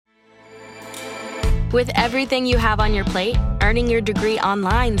With everything you have on your plate, earning your degree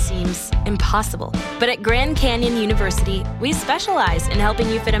online seems impossible. But at Grand Canyon University, we specialize in helping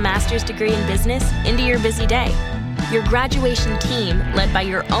you fit a master's degree in business into your busy day. Your graduation team, led by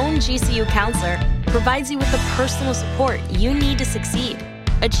your own GCU counselor, provides you with the personal support you need to succeed.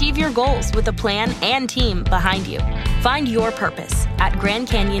 Achieve your goals with a plan and team behind you. Find your purpose at Grand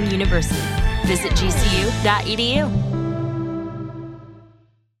Canyon University. Visit gcu.edu.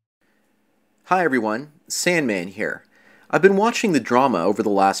 Hi everyone, Sandman here. I've been watching the drama over the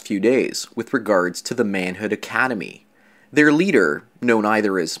last few days with regards to the Manhood Academy. Their leader, known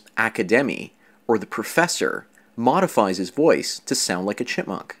either as Akademi or the Professor, modifies his voice to sound like a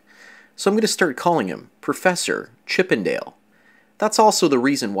chipmunk. So I'm going to start calling him Professor Chippendale. That's also the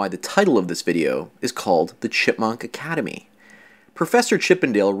reason why the title of this video is called the Chipmunk Academy. Professor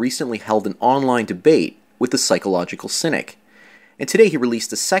Chippendale recently held an online debate with the psychological cynic. And today he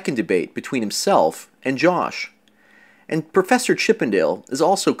released a second debate between himself and Josh. And Professor Chippendale is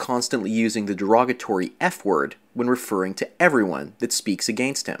also constantly using the derogatory F word when referring to everyone that speaks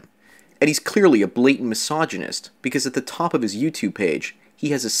against him. And he's clearly a blatant misogynist because at the top of his YouTube page, he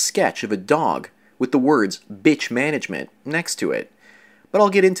has a sketch of a dog with the words bitch management next to it. But I'll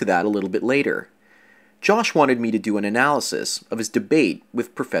get into that a little bit later. Josh wanted me to do an analysis of his debate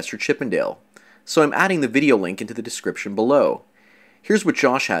with Professor Chippendale, so I'm adding the video link into the description below. Here's what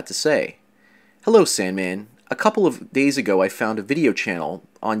Josh had to say. Hello, Sandman. A couple of days ago I found a video channel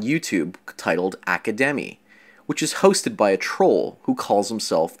on YouTube titled Akademi, which is hosted by a troll who calls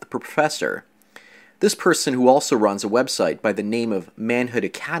himself the Professor. This person, who also runs a website by the name of Manhood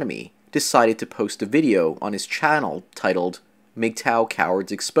Academy, decided to post a video on his channel titled MGTOW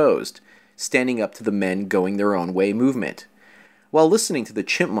Cowards Exposed, standing up to the men going their own way movement. While listening to the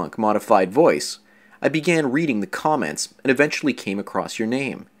chipmunk modified voice, I began reading the comments and eventually came across your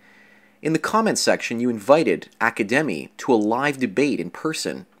name. In the comments section, you invited Akademi to a live debate in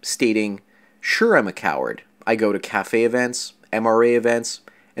person, stating, "Sure, I'm a coward. I go to cafe events, MRA events,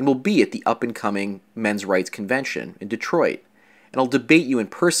 and will be at the up-and-coming Men's Rights Convention in Detroit. And I'll debate you in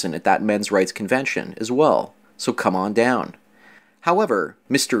person at that Men's Rights Convention as well, so come on down." However,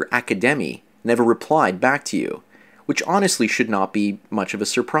 Mr. Akademi never replied back to you, which honestly should not be much of a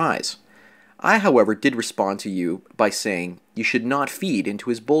surprise. I, however, did respond to you by saying you should not feed into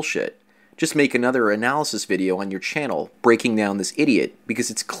his bullshit. Just make another analysis video on your channel breaking down this idiot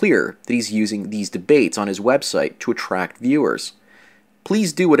because it's clear that he's using these debates on his website to attract viewers.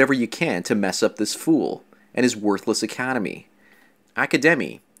 Please do whatever you can to mess up this fool and his worthless academy.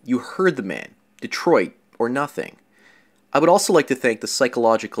 Akademi, you heard the man. Detroit or nothing. I would also like to thank the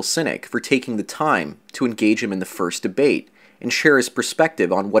psychological cynic for taking the time to engage him in the first debate and share his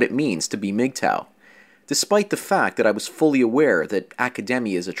perspective on what it means to be MGTOW. Despite the fact that I was fully aware that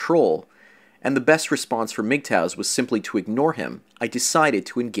Akademi is a troll, and the best response for MGTOWs was simply to ignore him, I decided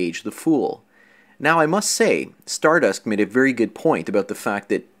to engage the fool. Now I must say, Stardust made a very good point about the fact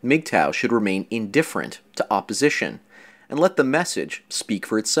that MGTOW should remain indifferent to opposition, and let the message speak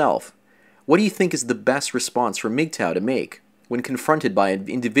for itself. What do you think is the best response for MGTOW to make when confronted by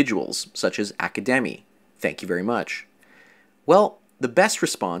individuals such as Akademi? Thank you very much. Well, the best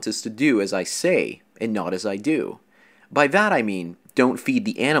response is to do as I say and not as I do. By that I mean, don't feed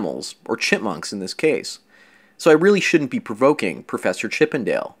the animals, or chipmunks in this case. So I really shouldn't be provoking Professor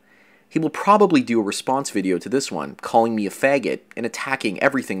Chippendale. He will probably do a response video to this one, calling me a faggot and attacking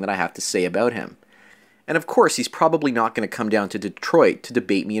everything that I have to say about him. And of course, he's probably not going to come down to Detroit to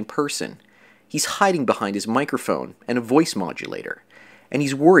debate me in person. He's hiding behind his microphone and a voice modulator. And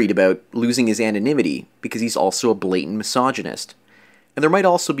he's worried about losing his anonymity because he's also a blatant misogynist. And there might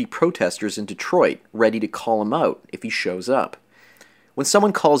also be protesters in Detroit ready to call him out if he shows up. When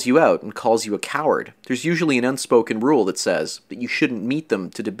someone calls you out and calls you a coward, there's usually an unspoken rule that says that you shouldn't meet them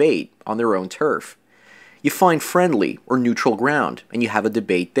to debate on their own turf. You find friendly or neutral ground and you have a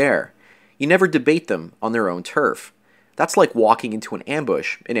debate there. You never debate them on their own turf. That's like walking into an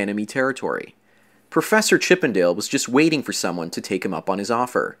ambush in enemy territory. Professor Chippendale was just waiting for someone to take him up on his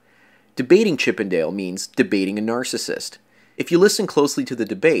offer. Debating Chippendale means debating a narcissist. If you listen closely to the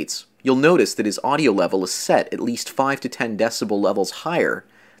debates, you'll notice that his audio level is set at least 5 to 10 decibel levels higher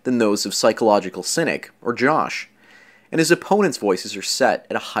than those of Psychological Cynic or Josh. And his opponent's voices are set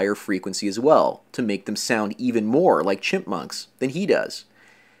at a higher frequency as well, to make them sound even more like chipmunks than he does.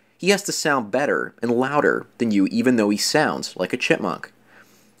 He has to sound better and louder than you even though he sounds like a chipmunk.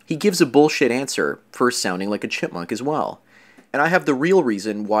 He gives a bullshit answer for sounding like a chipmunk as well. And I have the real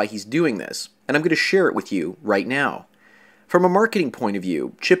reason why he's doing this, and I'm going to share it with you right now. From a marketing point of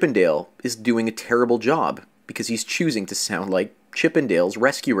view, Chippendale is doing a terrible job because he's choosing to sound like Chippendale's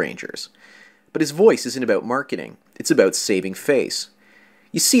Rescue Rangers. But his voice isn't about marketing, it's about saving face.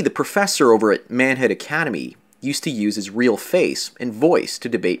 You see, the professor over at Manhood Academy used to use his real face and voice to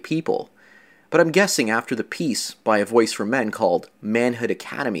debate people. But I'm guessing after the piece by A Voice for Men called Manhood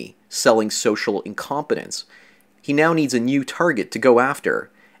Academy, Selling Social Incompetence, he now needs a new target to go after,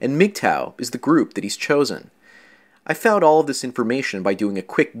 and MGTOW is the group that he's chosen. I found all of this information by doing a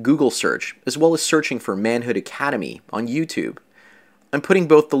quick Google search, as well as searching for Manhood Academy on YouTube. I'm putting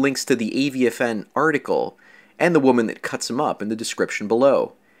both the links to the AVFN article and the woman that cuts him up in the description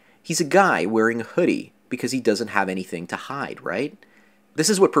below. He's a guy wearing a hoodie because he doesn't have anything to hide, right? This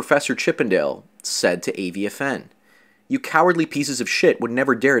is what Professor Chippendale said to AVFN. You cowardly pieces of shit would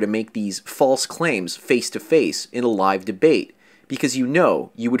never dare to make these false claims face to face in a live debate because you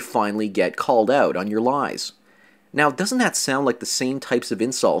know you would finally get called out on your lies. Now, doesn't that sound like the same types of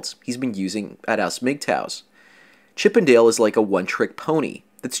insults he's been using at us MGTOWs? Chippendale is like a one-trick pony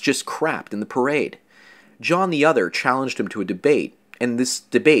that's just crapped in the parade. John the Other challenged him to a debate, and this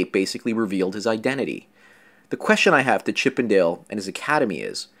debate basically revealed his identity. The question I have to Chippendale and his academy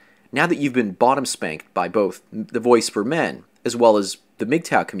is, now that you've been bottom spanked by both The Voice for Men as well as the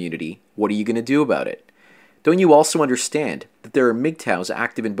MGTOW community, what are you going to do about it? Don't you also understand that there are MGTOWs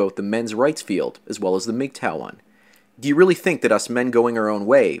active in both the men's rights field as well as the MGTOW one? Do you really think that us men going our own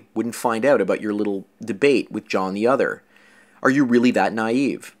way wouldn't find out about your little debate with John the Other? Are you really that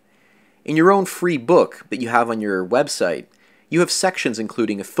naive? In your own free book that you have on your website, you have sections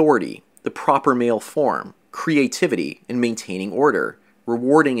including authority, the proper male form, creativity and maintaining order,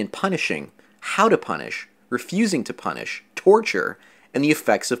 rewarding and punishing, how to punish, refusing to punish, torture, and the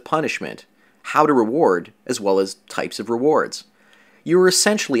effects of punishment, how to reward, as well as types of rewards. You are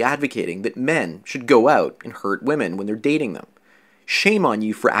essentially advocating that men should go out and hurt women when they're dating them. Shame on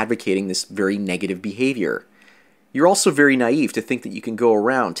you for advocating this very negative behavior. You're also very naive to think that you can go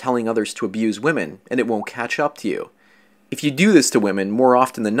around telling others to abuse women and it won't catch up to you. If you do this to women, more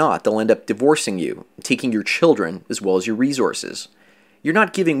often than not, they'll end up divorcing you, taking your children as well as your resources. You're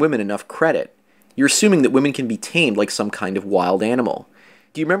not giving women enough credit. You're assuming that women can be tamed like some kind of wild animal.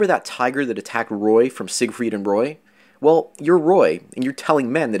 Do you remember that tiger that attacked Roy from Siegfried and Roy? Well, you're Roy, and you're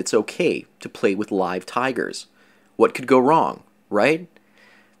telling men that it's okay to play with live tigers. What could go wrong, right?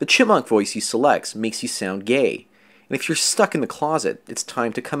 The chipmunk voice he selects makes you sound gay, and if you're stuck in the closet, it's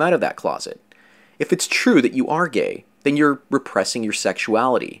time to come out of that closet. If it's true that you are gay, then you're repressing your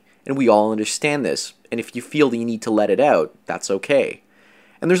sexuality, and we all understand this, and if you feel that you need to let it out, that's okay.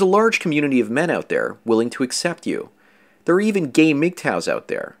 And there's a large community of men out there willing to accept you. There are even gay MGTOWs out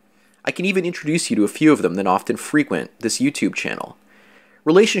there. I can even introduce you to a few of them that often frequent this YouTube channel.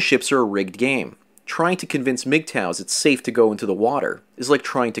 Relationships are a rigged game. Trying to convince MGTOWs it's safe to go into the water is like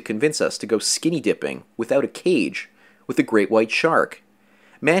trying to convince us to go skinny dipping without a cage with a great white shark.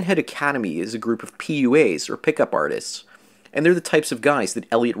 Manhood Academy is a group of PUAs or pickup artists, and they're the types of guys that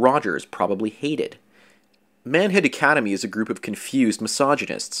Elliot Rodgers probably hated. Manhood Academy is a group of confused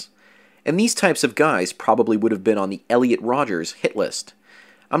misogynists, and these types of guys probably would have been on the Elliot Rodgers hit list.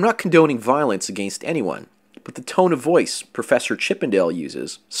 I'm not condoning violence against anyone, but the tone of voice Professor Chippendale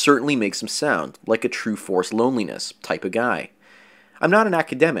uses certainly makes him sound like a true forced loneliness type of guy. I'm not an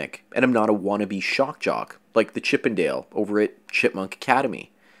academic, and I'm not a wannabe shock jock like the Chippendale over at Chipmunk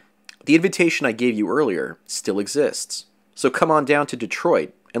Academy. The invitation I gave you earlier still exists, so come on down to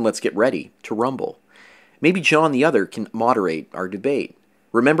Detroit and let's get ready to rumble. Maybe John the Other can moderate our debate.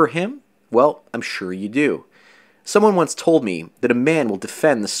 Remember him? Well, I'm sure you do. Someone once told me that a man will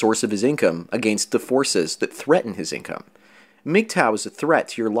defend the source of his income against the forces that threaten his income. MGTOW is a threat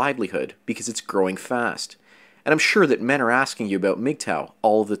to your livelihood because it's growing fast. And I'm sure that men are asking you about MGTOW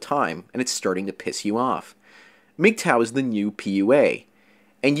all the time, and it's starting to piss you off. MGTOW is the new PUA,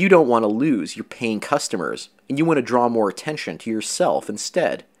 and you don't want to lose your paying customers, and you want to draw more attention to yourself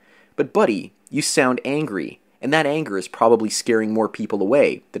instead. But buddy, you sound angry, and that anger is probably scaring more people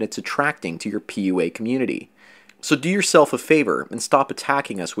away than it's attracting to your PUA community. So do yourself a favor and stop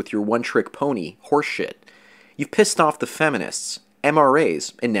attacking us with your one-trick pony horseshit. You've pissed off the feminists,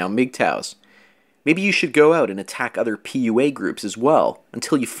 MRAs, and now MGTOWs. Maybe you should go out and attack other PUA groups as well,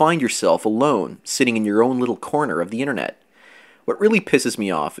 until you find yourself alone, sitting in your own little corner of the internet. What really pisses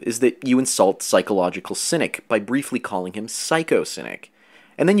me off is that you insult Psychological Cynic by briefly calling him Psycho Cynic,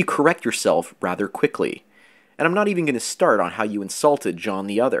 and then you correct yourself rather quickly. And I'm not even going to start on how you insulted John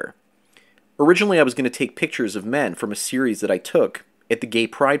the Other. Originally, I was going to take pictures of men from a series that I took at the Gay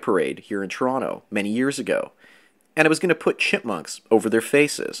Pride Parade here in Toronto many years ago, and I was going to put chipmunks over their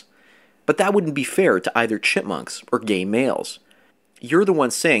faces. But that wouldn't be fair to either chipmunks or gay males. You're the one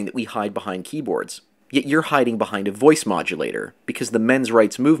saying that we hide behind keyboards. yet you're hiding behind a voice modulator because the men's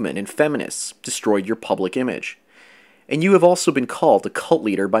rights movement and feminists destroyed your public image. And you have also been called a cult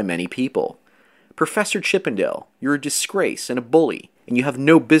leader by many people. Professor Chippendale, you're a disgrace and a bully, and you have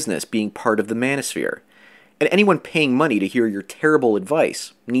no business being part of the manosphere. And anyone paying money to hear your terrible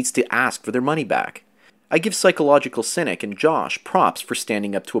advice needs to ask for their money back. I give Psychological Cynic and Josh props for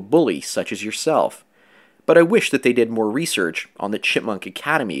standing up to a bully such as yourself. But I wish that they did more research on the Chipmunk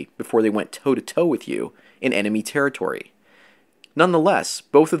Academy before they went toe-to-toe with you in enemy territory. Nonetheless,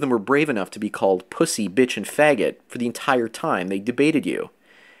 both of them were brave enough to be called pussy, bitch, and faggot for the entire time they debated you.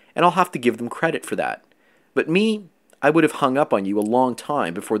 And I'll have to give them credit for that. But me, I would have hung up on you a long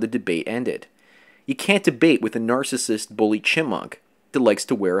time before the debate ended. You can't debate with a narcissist bully chipmunk that likes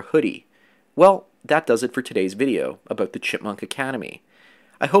to wear a hoodie. Well, that does it for today's video about the Chipmunk Academy.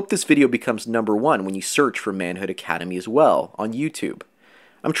 I hope this video becomes #1 when you search for Manhood Academy as well on YouTube.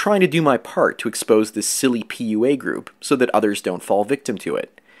 I'm trying to do my part to expose this silly PUA group so that others don't fall victim to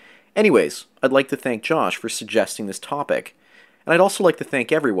it. Anyways, I'd like to thank Josh for suggesting this topic, and I'd also like to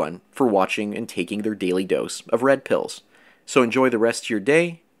thank everyone for watching and taking their daily dose of red pills. So enjoy the rest of your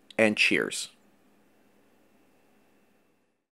day, and cheers.